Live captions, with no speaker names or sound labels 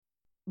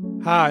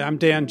Hi, I'm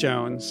Dan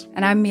Jones.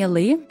 And I'm Mia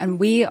Lee, and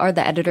we are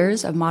the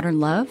editors of Modern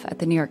Love at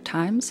the New York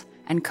Times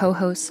and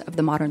co-hosts of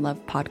the Modern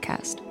Love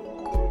podcast.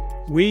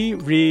 We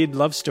read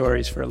love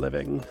stories for a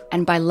living.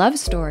 And by love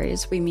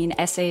stories, we mean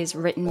essays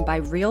written by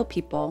real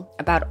people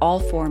about all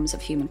forms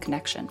of human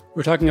connection.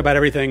 We're talking about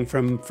everything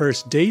from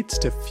first dates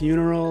to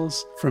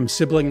funerals, from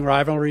sibling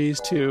rivalries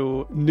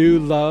to new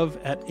love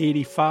at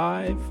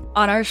 85.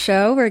 On our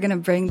show, we're going to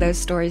bring those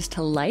stories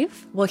to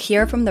life. We'll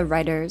hear from the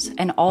writers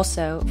and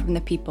also from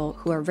the people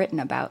who are written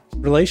about.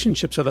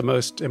 Relationships are the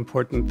most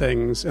important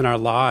things in our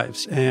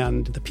lives,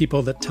 and the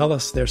people that tell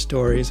us their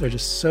stories are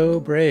just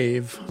so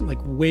brave, like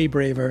way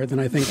braver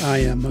than I think I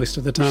am most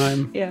of the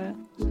time. Yeah.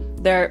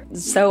 They're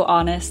so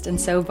honest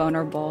and so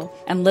vulnerable.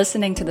 And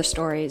listening to the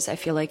stories, I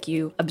feel like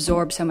you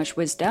absorb so much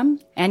wisdom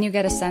and you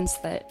get a sense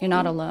that you're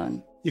not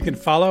alone. You can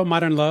follow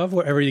Modern Love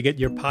wherever you get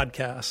your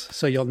podcasts,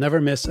 so you'll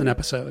never miss an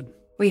episode.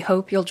 We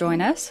hope you'll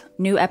join us.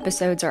 New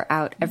episodes are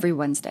out every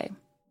Wednesday.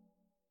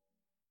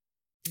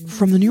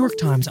 From the New York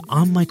Times,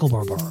 I'm Michael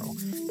Barbaro.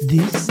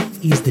 This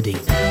is The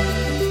Date.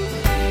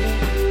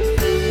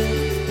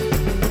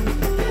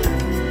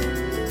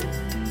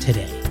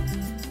 Today,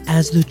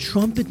 as the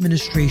Trump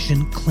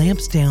administration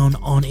clamps down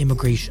on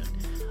immigration,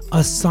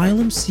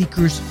 asylum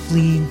seekers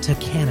fleeing to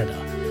Canada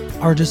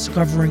are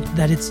discovering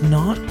that it's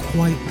not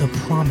quite the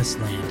promised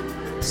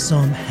land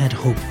some had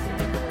hoped for.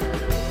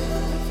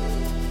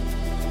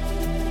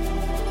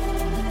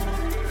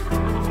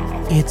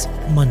 It's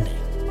Monday,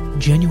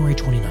 January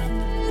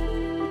 29th.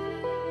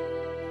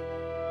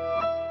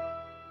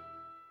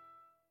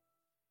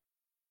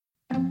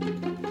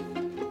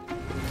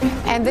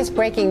 And this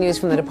breaking news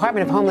from the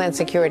Department of Homeland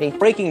Security.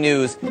 Breaking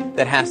news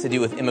that has to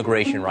do with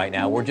immigration right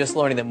now. We're just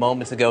learning that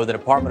moments ago, the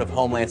Department of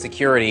Homeland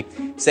Security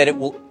said it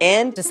will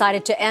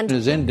decided to end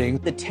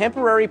the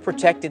temporary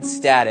protected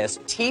status,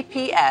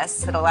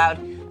 TPS, that allowed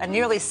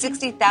nearly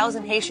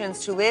 60,000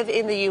 Haitians to live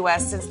in the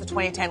U.S. since the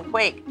 2010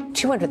 quake.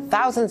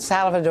 200,000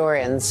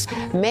 Salvadorians,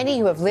 many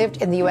who have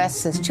lived in the U.S.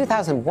 since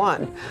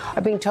 2001,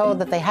 are being told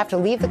that they have to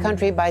leave the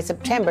country by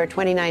September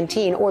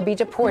 2019 or be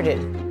deported.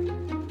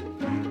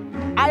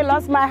 I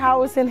lost my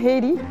house in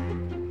Haiti.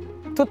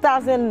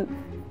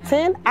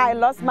 2010, I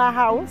lost my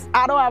house.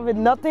 I don't have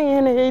nothing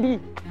in Haiti.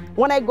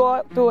 When I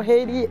go to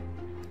Haiti,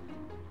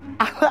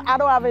 I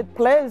don't have a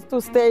place to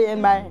stay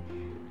and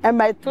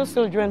my two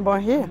children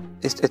born here.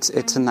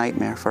 It's a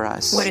nightmare for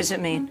us. What does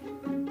it mean?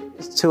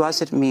 To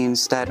us, it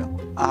means that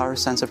our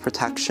sense of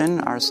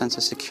protection, our sense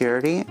of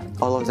security,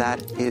 all of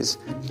that is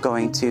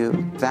going to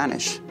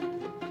vanish.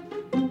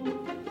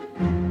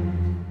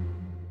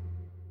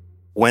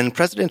 When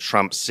President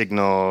Trump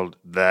signaled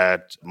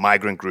that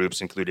migrant groups,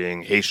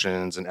 including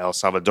Haitians and El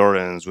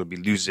Salvadorans, would be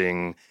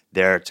losing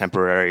their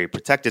temporary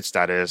protected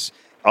status,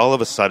 all of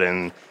a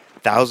sudden,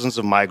 thousands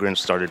of migrants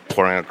started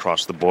pouring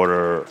across the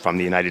border from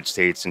the United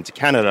States into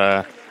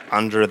Canada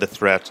under the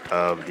threat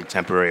of the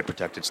temporary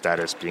protected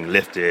status being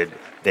lifted.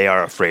 They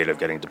are afraid of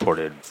getting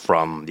deported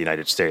from the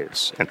United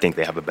States and think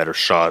they have a better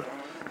shot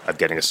at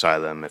getting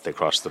asylum if they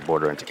cross the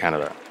border into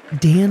Canada.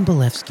 Dan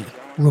Bilevsky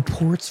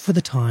reports for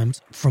The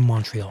Times from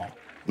Montreal.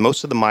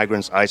 Most of the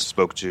migrants I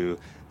spoke to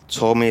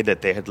told me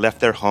that they had left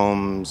their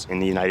homes in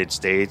the United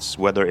States,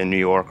 whether in New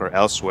York or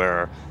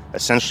elsewhere,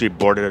 essentially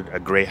boarded a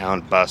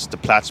Greyhound bus to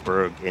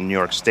Plattsburgh in New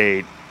York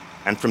State,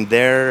 and from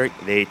there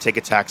they take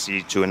a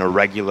taxi to an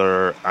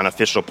irregular,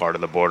 unofficial part of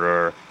the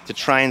border to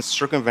try and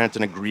circumvent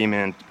an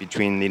agreement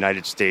between the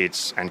United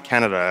States and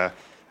Canada,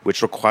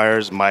 which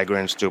requires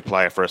migrants to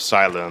apply for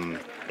asylum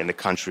in the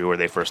country where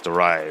they first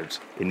arrived,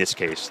 in this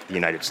case, the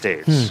United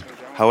States.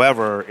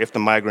 However, if the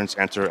migrants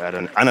enter at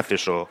an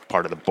unofficial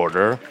part of the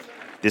border,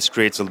 this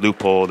creates a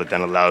loophole that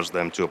then allows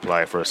them to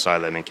apply for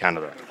asylum in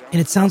Canada.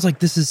 And it sounds like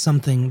this is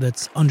something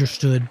that's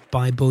understood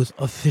by both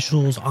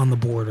officials on the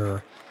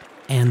border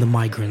and the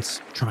migrants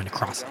trying to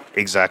cross it.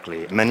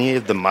 Exactly. Many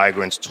of the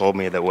migrants told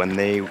me that when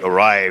they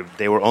arrived,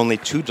 they were only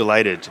too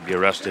delighted to be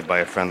arrested by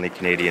a friendly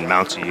Canadian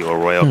Mountie or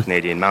Royal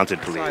Canadian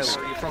Mounted Police.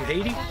 Are you from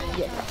Haiti?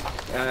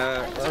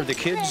 Are the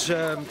kids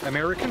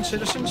American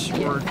citizens?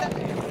 Or?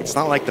 It's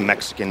not like the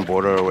Mexican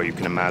border where you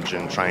can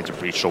imagine trying to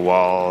breach a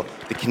wall.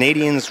 The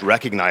Canadians,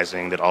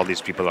 recognizing that all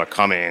these people are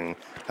coming,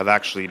 have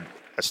actually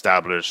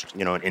established,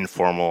 an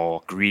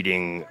informal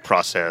greeting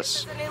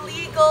process. It's an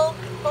illegal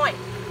point.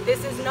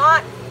 This is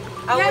not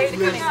a way to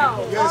come in.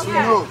 Yes, we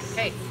know.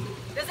 Okay.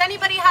 Does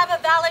anybody have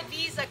a valid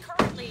visa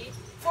currently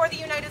for the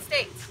United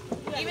States,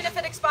 even if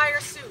it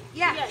expires soon?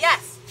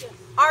 Yes.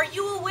 Are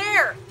you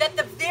aware that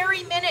the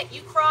very minute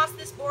you cross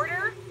this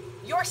border,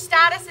 your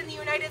status in the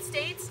United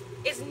States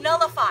is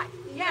nullified?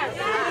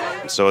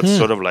 Yes. So it's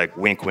sort of like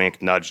wink,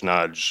 wink, nudge,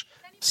 nudge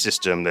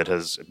system that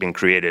has been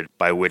created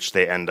by which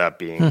they end up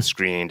being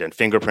screened and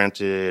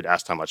fingerprinted,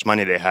 asked how much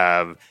money they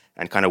have,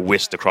 and kind of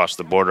whisked across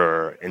the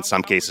border, in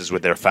some cases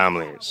with their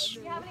families.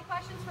 Do you have any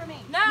questions for me?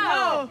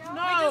 No. We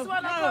just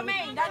want to come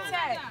in. That's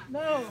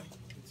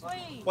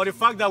it. For the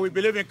fact that we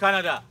believe in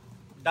Canada,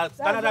 that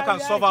Canada can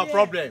solve our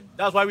problem.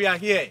 That's why we are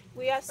here.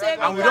 We are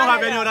saving and we don't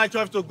have any other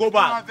choice to go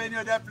back. We don't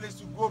have any other place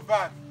to go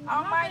back.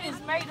 Our mind is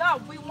made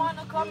up. We want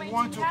to come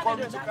into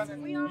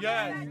Canada.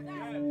 Yes.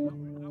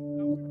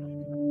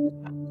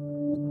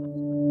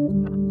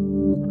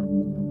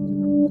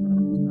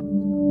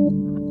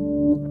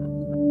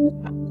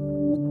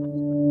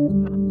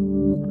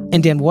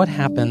 And Dan, what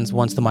happens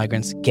once the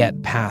migrants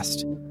get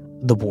past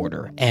the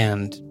border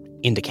and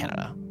into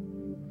Canada?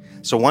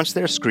 So once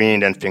they're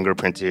screened and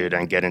fingerprinted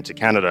and get into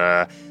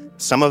Canada,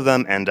 some of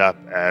them end up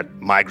at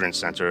migrant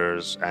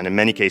centers, and in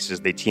many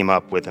cases, they team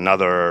up with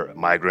another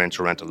migrant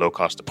to rent a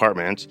low-cost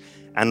apartment.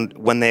 And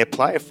when they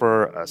apply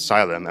for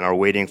asylum and are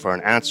waiting for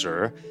an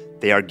answer,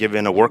 they are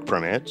given a work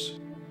permit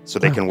so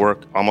they can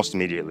work almost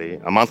immediately,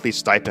 a monthly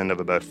stipend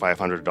of about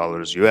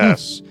 $500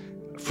 US,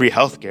 free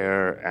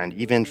healthcare, and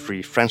even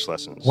free French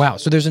lessons. Wow.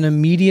 So there's an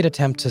immediate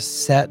attempt to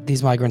set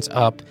these migrants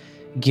up,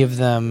 give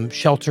them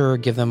shelter,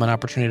 give them an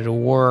opportunity to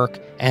work,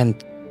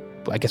 and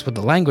I guess with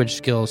the language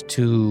skills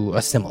to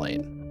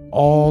assimilate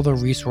all the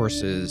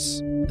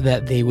resources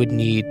that they would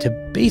need to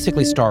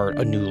basically start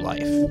a new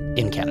life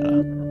in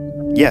Canada.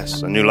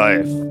 Yes, a new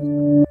life.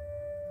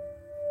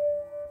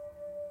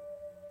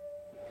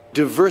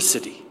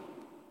 Diversity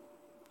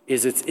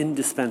is its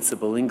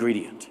indispensable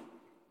ingredient.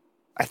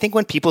 I think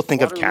when people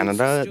think of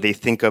Canada, they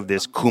think of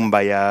this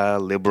kumbaya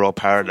liberal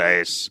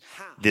paradise,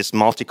 this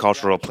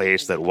multicultural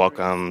place that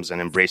welcomes and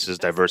embraces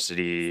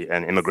diversity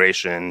and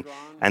immigration.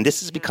 And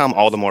this has become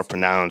all the more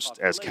pronounced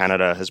as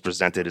Canada has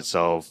presented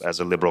itself as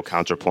a liberal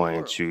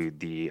counterpoint to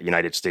the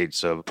United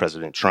States of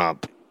President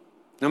Trump.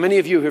 Now, many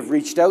of you have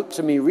reached out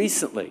to me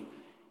recently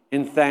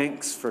in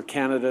thanks for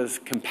Canada's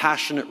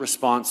compassionate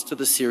response to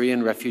the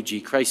Syrian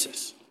refugee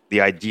crisis. The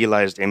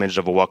idealized image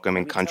of a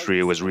welcoming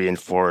country was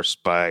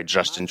reinforced by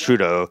Justin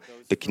Trudeau,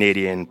 the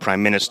Canadian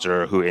Prime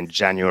Minister, who in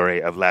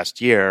January of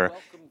last year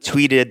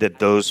tweeted that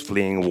those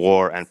fleeing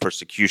war and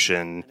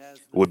persecution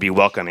would be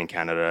welcome in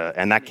Canada.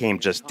 And that came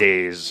just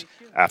days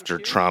after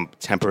Trump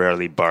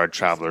temporarily barred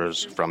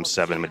travelers from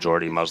 7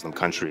 majority Muslim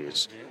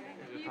countries.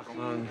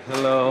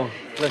 Hello,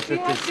 pleasure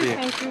to see you.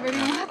 Thank you very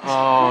much.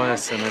 Oh,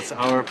 listen, it's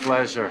our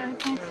pleasure.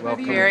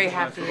 Welcome. Very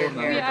happy you're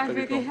here. We are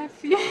very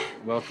happy.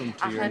 Welcome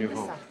to your new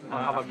home.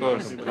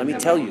 Let me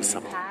tell you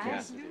something.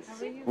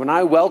 When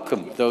I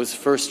welcomed those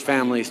first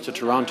families to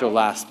Toronto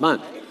last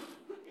month,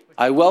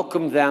 I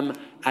welcomed them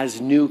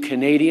as new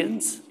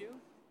Canadians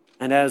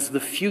and as the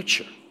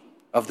future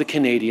of the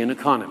Canadian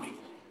economy.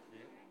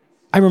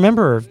 I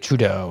remember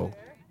Trudeau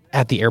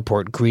at the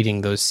airport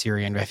greeting those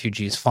Syrian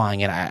refugees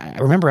flying in. I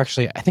remember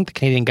actually, I think the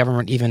Canadian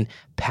government even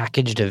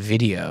packaged a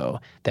video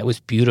that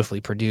was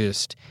beautifully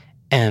produced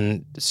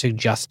and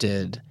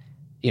suggested,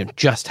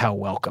 just how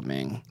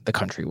welcoming the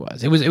country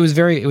was. It was a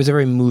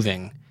very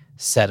moving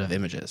set of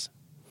images.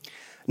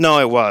 No,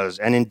 it was.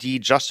 And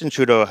indeed, Justin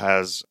Trudeau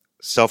has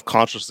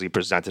self-consciously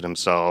presented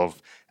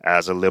himself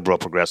as a liberal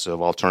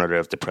progressive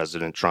alternative to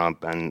President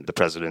Trump and the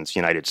president's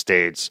United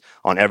States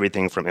on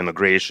everything from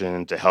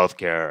immigration to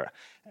healthcare.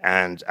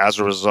 And as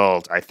a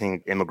result, I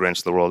think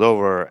immigrants the world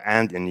over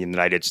and in the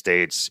United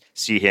States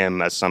see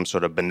him as some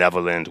sort of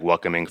benevolent,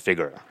 welcoming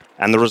figure.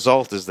 And the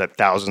result is that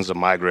thousands of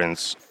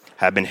migrants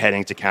have been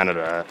heading to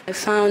Canada. I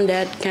found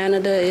that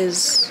Canada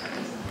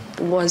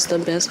was the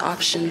best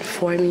option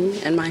for me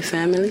and my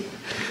family.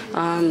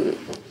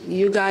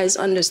 You guys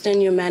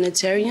understand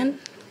humanitarian.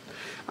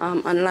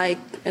 Unlike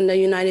in the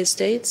United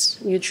States,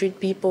 you treat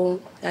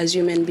people as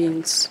human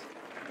beings.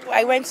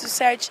 I went to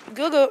search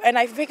Google and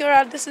I figured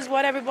out this is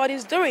what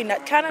everybody's doing,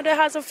 that Canada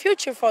has a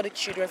future for the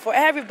children, for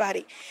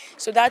everybody.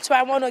 So that's why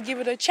I want to give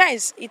it a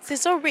chance. It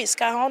is a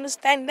risk. I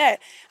understand that.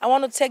 I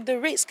want to take the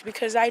risk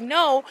because I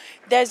know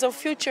there's a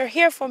future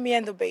here for me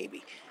and the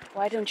baby.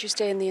 Why don't you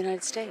stay in the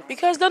United States?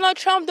 Because Donald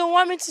Trump don't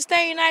want me to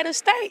stay in the United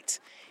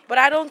States. But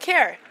I don't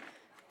care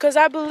because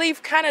I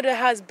believe Canada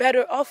has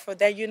better offer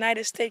than the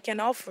United States can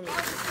offer me.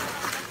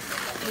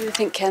 Do you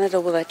think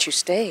Canada will let you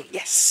stay?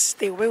 Yes,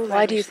 they will let me stay.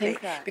 Why do you think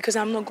that? Because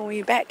I'm not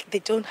going back. They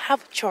don't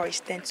have a choice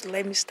then to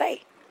let me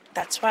stay.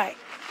 That's why.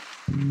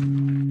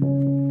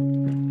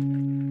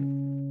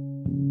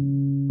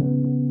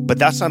 But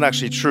that's not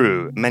actually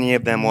true. Many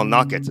of them will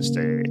not get to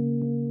stay.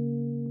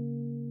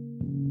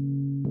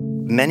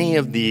 Many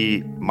of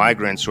the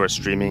migrants who are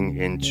streaming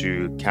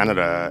into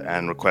Canada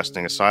and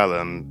requesting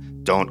asylum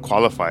don't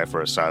qualify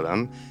for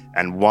asylum.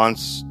 And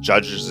once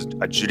judges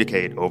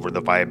adjudicate over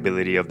the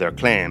viability of their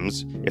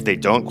claims, if they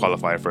don't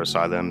qualify for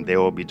asylum, they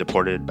will be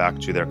deported back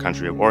to their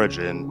country of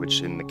origin,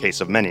 which in the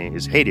case of many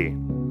is Haiti.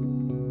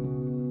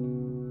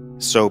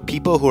 So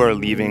people who are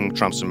leaving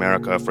Trump's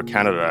America for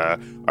Canada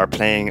are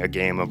playing a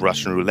game of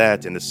Russian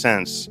roulette in the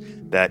sense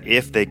that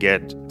if they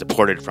get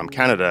deported from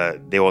Canada,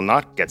 they will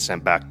not get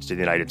sent back to the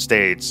United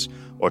States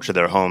or to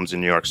their homes in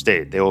New York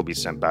State. They will be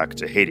sent back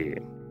to Haiti.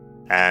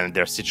 And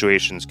their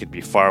situations could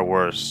be far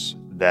worse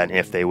than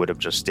if they would have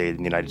just stayed in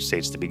the United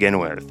States to begin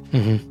with.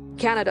 Mm-hmm.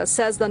 Canada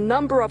says the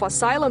number of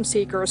asylum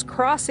seekers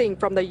crossing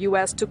from the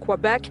U.S. to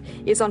Quebec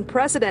is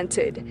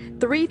unprecedented.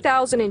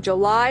 3,000 in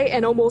July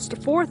and almost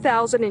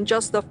 4,000 in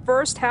just the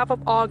first half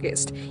of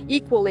August,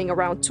 equaling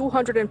around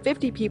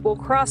 250 people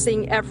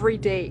crossing every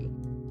day.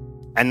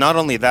 And not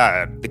only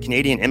that, the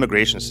Canadian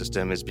immigration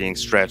system is being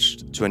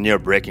stretched to a near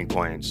breaking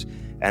point.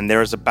 And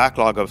there is a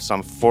backlog of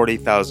some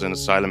 40,000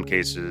 asylum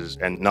cases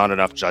and not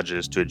enough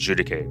judges to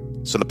adjudicate.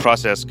 So the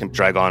process can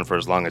drag on for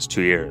as long as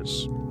 2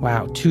 years.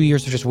 Wow, 2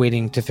 years of just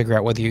waiting to figure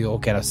out whether you'll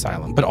get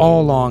asylum. But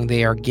all along,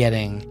 they are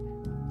getting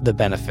the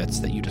benefits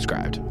that you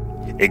described.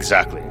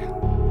 Exactly.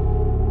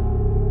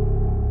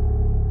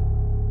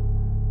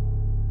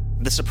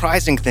 The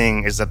surprising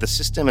thing is that the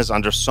system is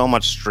under so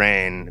much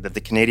strain that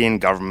the Canadian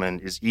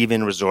government is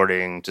even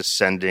resorting to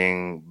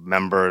sending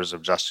members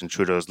of Justin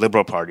Trudeau's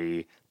Liberal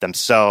Party,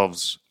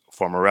 themselves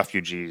former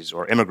refugees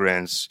or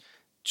immigrants,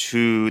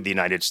 to the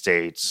United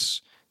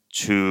States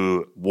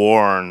to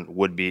warn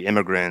would-be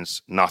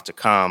immigrants not to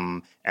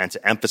come and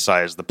to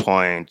emphasize the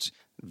point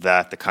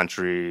that the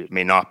country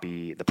may not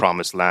be the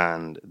promised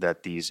land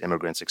that these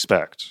immigrants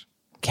expect.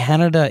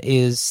 Canada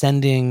is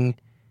sending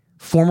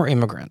former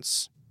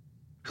immigrants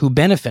who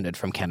benefited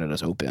from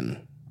Canada's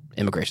open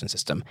immigration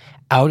system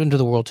out into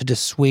the world to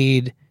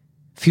dissuade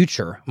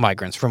future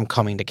migrants from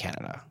coming to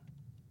Canada.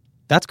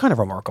 That's kind of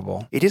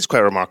remarkable. It is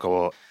quite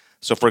remarkable.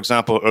 So, for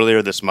example,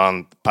 earlier this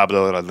month,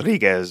 Pablo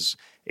Rodriguez,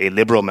 a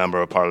Liberal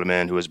member of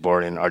Parliament who was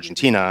born in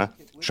Argentina,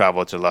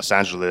 traveled to Los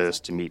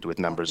Angeles to meet with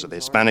members of the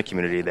Hispanic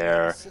community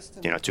there,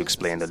 to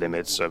explain the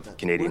limits of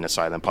Canadian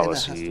asylum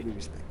policy.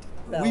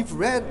 We've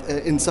read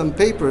in some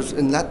papers,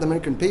 in Latin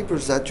American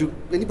papers, that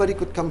anybody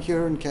could come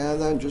here in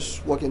Canada and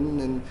just walk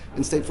in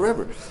and stay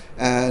forever,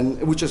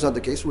 and which is not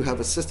the case. We have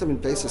a system in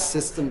place, a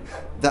system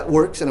that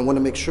works, and I want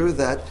to make sure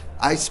that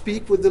I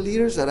speak with the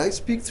leaders, that I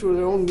speak through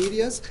their own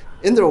medias,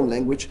 in their own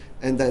language,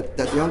 and that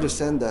they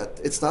understand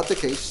that it's not the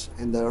case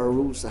and there are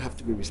rules that have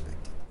to be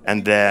respected.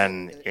 And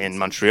then in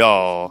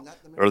Montreal,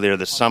 earlier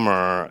this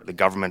summer, the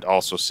government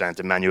also sent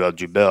Emmanuel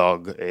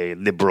Dubergue, a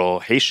Liberal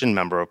Haitian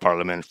member of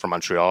Parliament from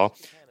Montreal,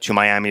 to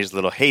Miami's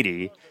Little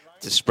Haiti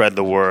to spread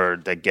the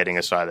word that getting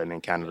asylum in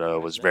Canada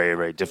was very,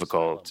 very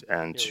difficult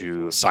and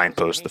to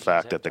signpost the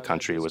fact that the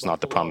country was not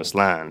the promised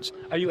land.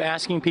 Are you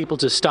asking people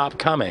to stop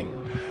coming?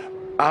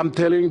 I'm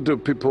telling the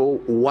people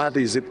what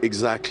is it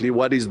exactly,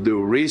 what is the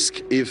risk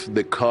if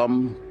they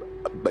come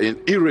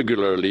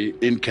irregularly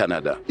in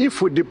Canada.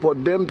 If we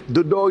deport them,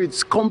 the door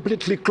is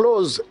completely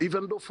closed,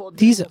 even though for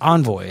these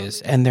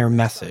envoys and their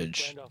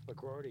message,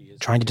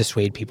 trying to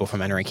dissuade people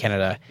from entering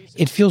Canada,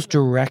 it feels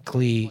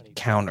directly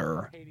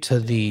counter to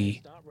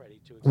the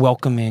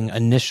welcoming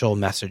initial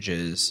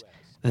messages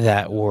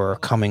that were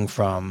coming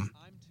from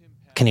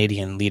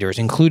Canadian leaders,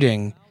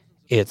 including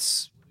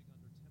its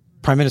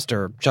Prime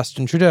Minister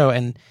Justin Trudeau,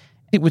 and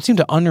it would seem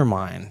to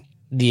undermine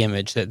the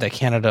image that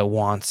Canada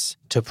wants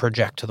to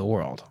project to the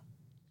world.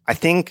 I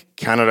think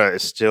Canada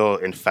is still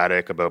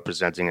emphatic about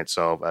presenting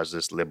itself as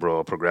this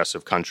liberal,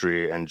 progressive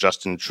country, and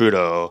Justin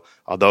Trudeau,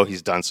 although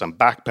he's done some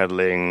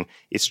backpedaling,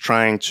 is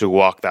trying to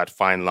walk that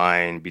fine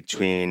line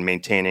between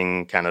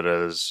maintaining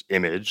Canada's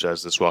image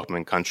as this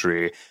welcoming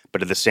country,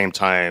 but at the same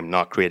time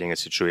not creating a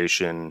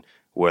situation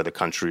where the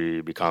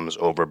country becomes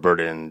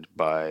overburdened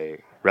by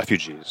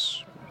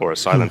refugees or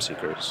asylum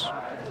seekers.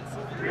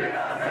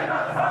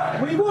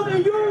 We want a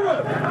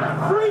Europe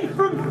free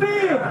from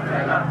fear,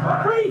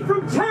 free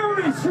from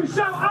terrorists who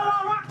shout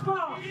Allah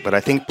Akbar. But I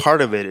think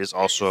part of it is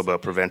also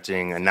about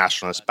preventing a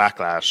nationalist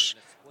backlash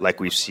like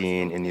we've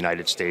seen in the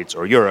United States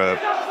or Europe.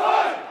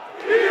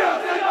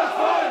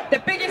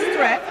 The biggest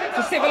threat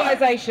to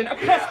civilization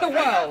across the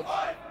world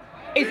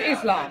is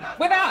Islam,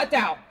 without a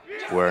doubt.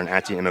 Where an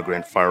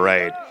anti-immigrant far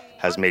right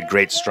has made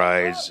great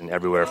strides in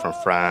everywhere from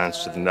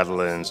France to the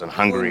Netherlands and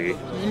Hungary.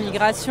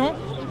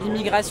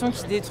 L'immigration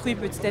qui détruit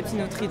petit à petit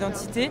notre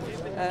identité.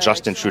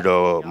 Justin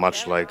Trudeau,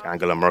 much like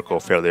Angela Merkel,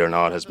 fairly or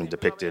not, has been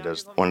depicted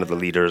as one of the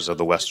leaders of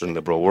the Western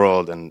liberal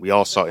world. And we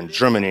all saw in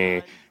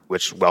Germany,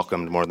 which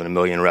welcomed more than 1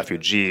 million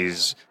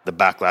refugees, the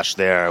backlash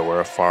there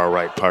where a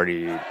far-right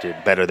party did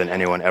better than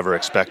anyone ever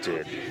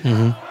expected.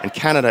 Mm-hmm. And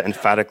Canada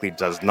emphatically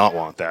does not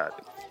want that.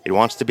 It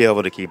wants to be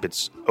able to keep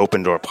its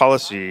open-door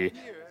policy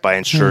by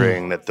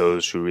ensuring that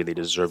those who really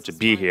deserve to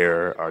be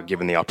here are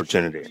given the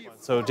opportunity.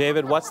 So,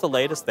 David, what's the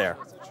latest there?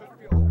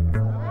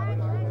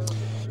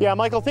 Yeah,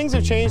 Michael, things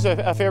have changed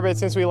a fair bit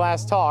since we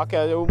last talked.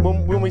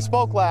 When we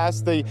spoke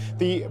last,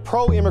 the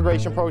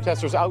pro-immigration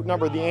protesters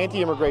outnumbered the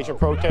anti-immigration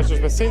protesters,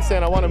 but since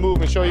then, I want to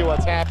move and show you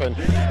what's happened.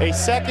 A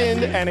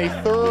second and a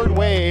third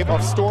wave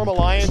of Storm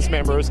Alliance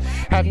members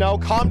have now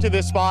come to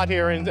this spot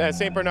here in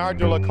St.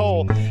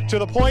 Bernard-de-la-Colle, to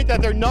the point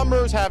that their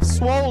numbers have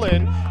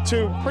swollen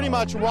to pretty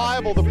much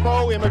rival the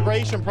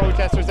pro-immigration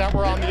protesters that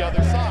were on the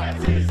other side.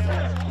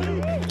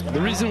 The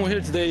reason we're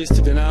here today is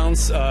to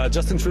denounce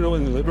Justin Trudeau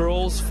and the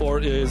Liberals for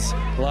his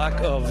lack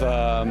of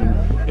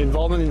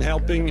involvement in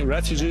helping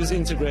refugees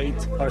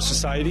integrate our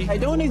society. I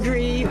don't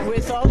agree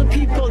with all the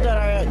people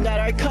that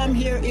are come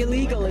here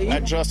illegally.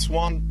 I just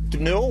want to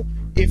know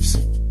if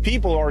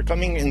people are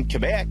coming in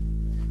Quebec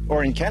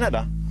or in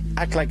Canada,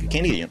 act like a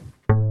Canadian.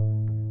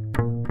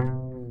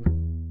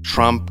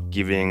 Trump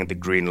giving the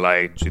green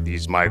light to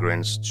these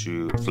migrants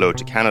to flow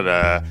to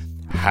Canada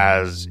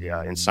has,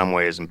 in some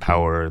ways,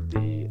 empowered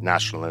the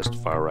nationalist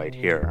far right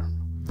here.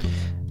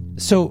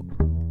 So,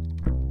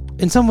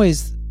 in some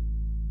ways,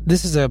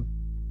 this is a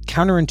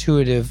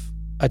counterintuitive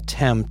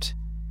attempt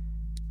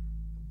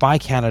by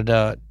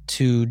Canada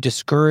to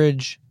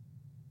discourage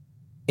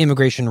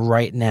immigration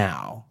right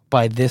now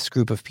by this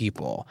group of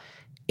people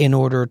in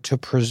order to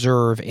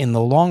preserve, in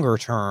the longer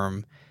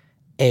term,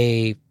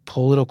 a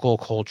political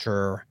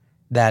culture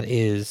that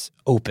is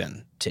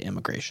open to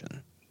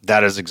immigration.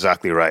 That is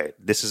exactly right.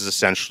 This is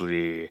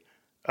essentially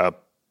a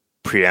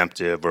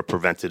preemptive or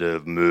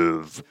preventative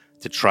move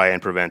to try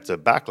and prevent a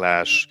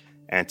backlash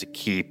and to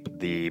keep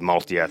the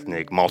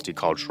multi-ethnic,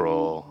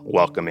 multicultural,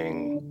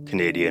 welcoming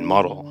Canadian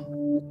model.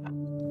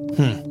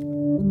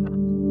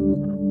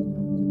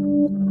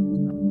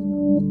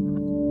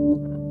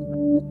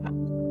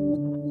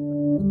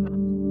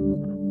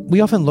 We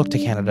often look to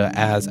Canada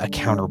as a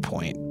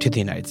counterpoint to the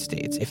United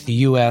States. If the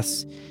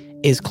U.S.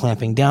 is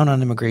clamping down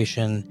on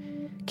immigration,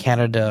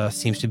 Canada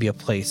seems to be a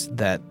place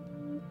that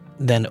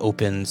then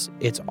opens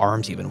its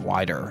arms even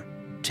wider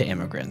to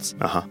immigrants.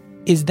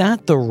 Is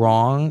that the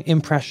wrong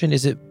impression?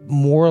 Is it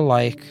more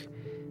like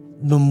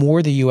the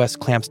more the U.S.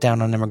 clamps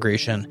down on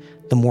immigration,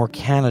 the more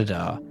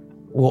Canada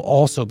will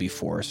also be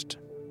forced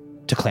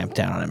to clamp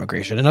down on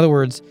immigration? In other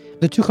words,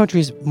 the two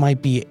countries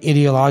might be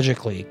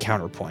ideologically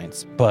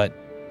counterpoints, but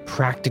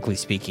practically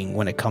speaking,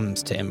 when it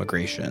comes to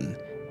immigration,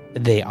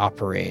 they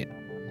operate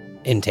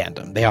in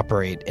tandem. They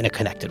operate in a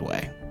connected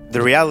way.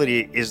 The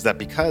reality is that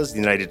because the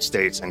United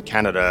States and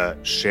Canada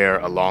share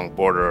a long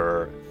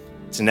border,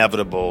 it's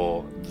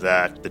inevitable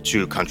that the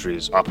two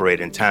countries operate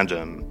in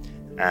tandem.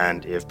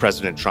 And if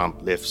President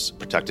Trump lifts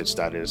protected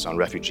status on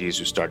refugees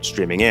who start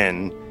streaming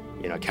in,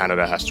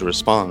 Canada has to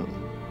respond.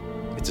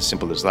 It's as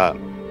simple as that.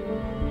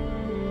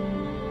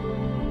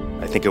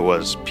 I think it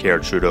was Pierre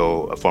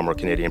Trudeau, a former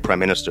Canadian Prime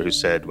Minister, who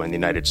said when the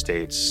United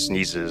States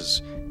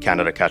sneezes,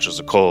 Canada catches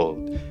a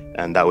cold.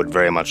 And that would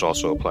very much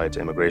also apply to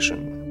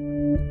immigration.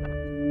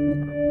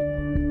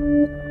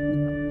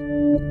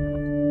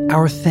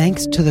 Our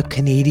thanks to the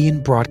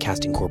Canadian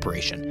Broadcasting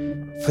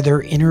Corporation for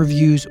their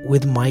interviews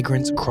with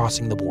migrants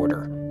crossing the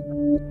border.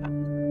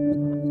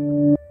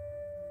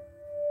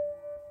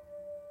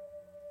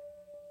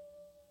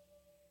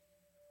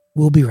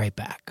 We'll be right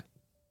back.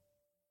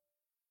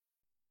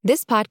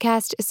 This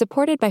podcast is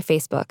supported by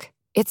Facebook.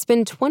 It's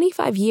been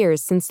 25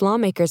 years since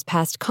lawmakers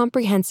passed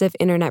comprehensive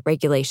internet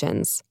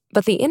regulations,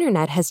 but the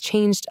internet has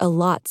changed a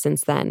lot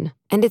since then,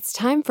 and it's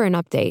time for an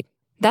update.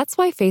 That's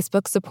why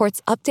Facebook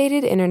supports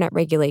updated internet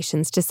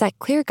regulations to set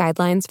clear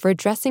guidelines for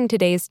addressing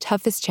today's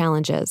toughest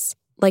challenges,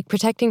 like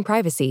protecting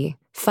privacy,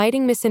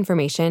 fighting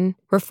misinformation,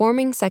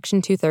 reforming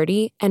Section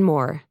 230, and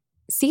more.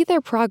 See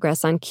their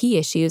progress on key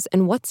issues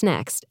and what's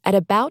next at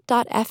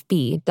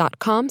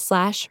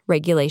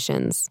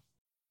about.fb.com/regulations.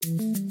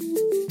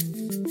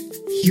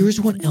 Here's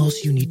what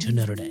else you need to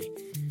know today.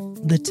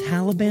 The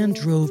Taliban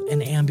drove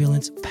an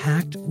ambulance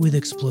packed with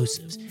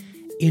explosives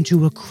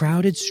into a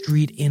crowded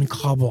street in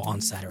Kabul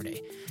on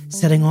Saturday,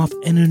 setting off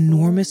an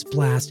enormous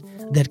blast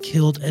that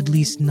killed at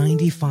least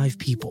 95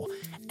 people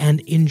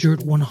and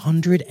injured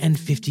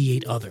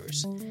 158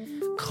 others.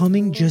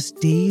 Coming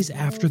just days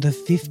after the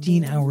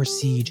 15-hour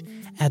siege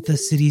at the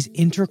city's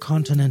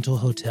Intercontinental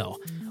Hotel,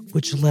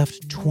 which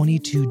left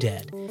 22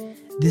 dead.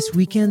 This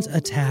weekend's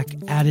attack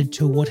added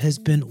to what has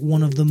been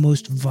one of the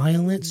most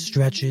violent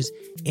stretches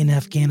in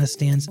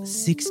Afghanistan's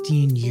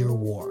 16-year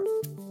war.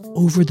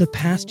 Over the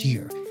past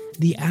year,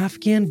 the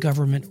Afghan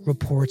government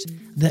reports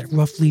that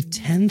roughly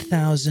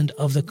 10,000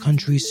 of the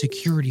country's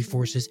security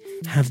forces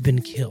have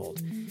been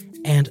killed,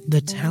 and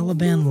the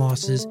Taliban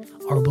losses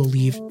are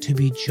believed to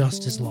be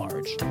just as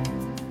large.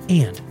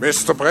 And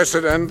Mr.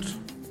 President,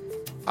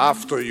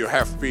 after you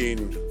have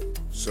been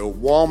so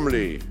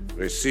warmly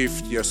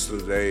received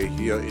yesterday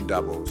here in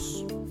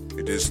Davos,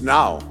 it is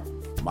now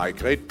my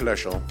great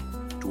pleasure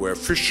to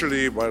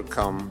officially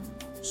welcome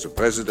the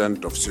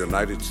President of the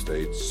United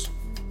States,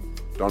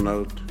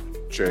 Donald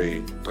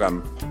J.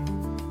 Trump,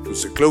 to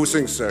the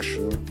closing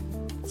session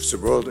of the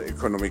World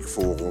Economic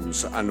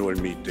Forum's annual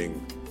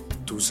meeting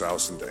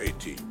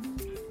 2018.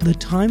 The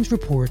Times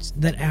reports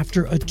that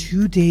after a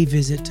 2-day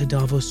visit to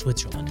Davos,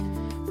 Switzerland,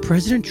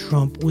 President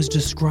Trump was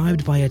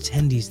described by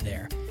attendees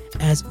there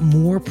as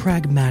more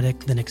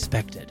pragmatic than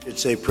expected.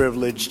 It's a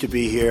privilege to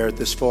be here at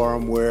this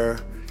forum where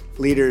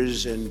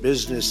leaders in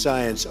business,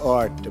 science,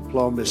 art,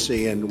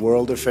 diplomacy, and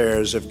world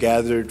affairs have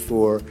gathered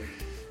for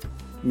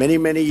many,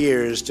 many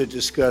years to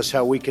discuss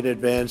how we can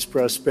advance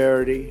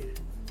prosperity,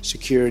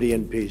 security,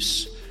 and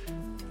peace.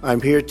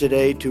 I'm here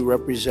today to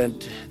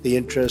represent the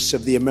interests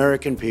of the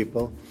American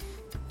people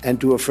and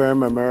to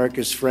affirm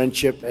America's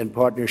friendship and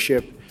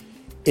partnership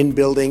in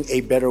building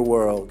a better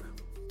world.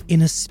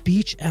 In a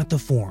speech at the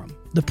forum,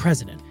 the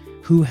president,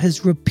 who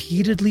has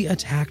repeatedly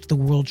attacked the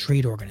World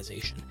Trade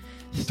Organization,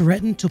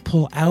 threatened to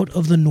pull out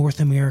of the North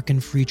American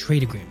Free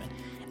Trade Agreement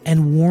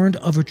and warned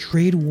of a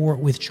trade war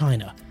with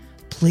China,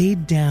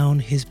 played down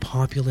his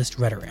populist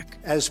rhetoric.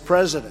 As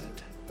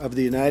President of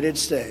the United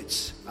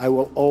States, I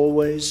will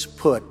always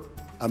put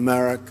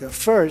America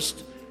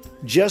first,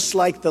 just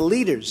like the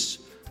leaders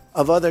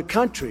of other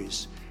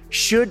countries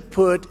should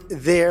put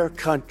their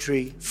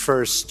country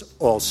first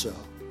also.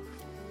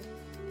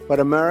 But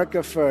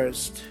America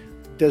first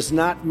does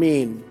not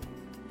mean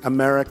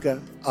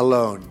America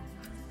alone.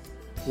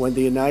 When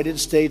the United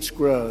States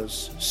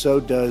grows, so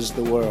does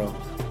the world.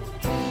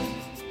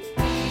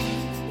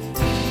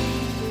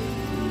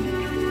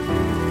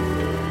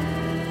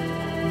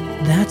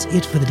 That's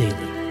it for The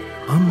Daily.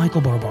 I'm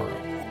Michael Barbaro.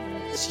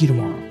 See you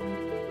tomorrow.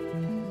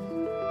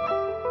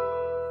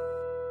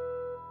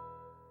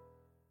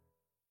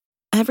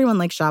 Everyone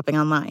likes shopping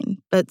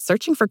online, but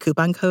searching for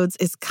coupon codes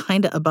is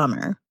kind of a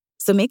bummer.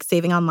 So make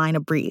saving online a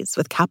breeze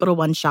with Capital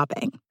One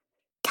Shopping.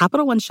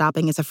 Capital One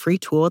Shopping is a free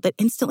tool that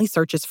instantly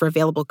searches for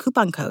available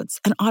coupon codes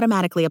and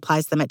automatically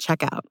applies them at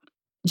checkout.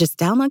 Just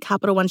download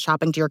Capital One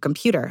Shopping to your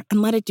computer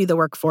and let it do the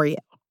work for you.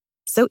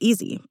 So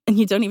easy, and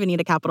you don't even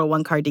need a Capital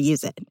One card to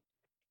use it.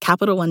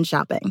 Capital One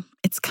Shopping.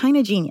 It's kind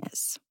of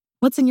genius.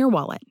 What's in your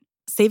wallet?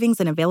 Savings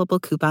and available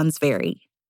coupons vary.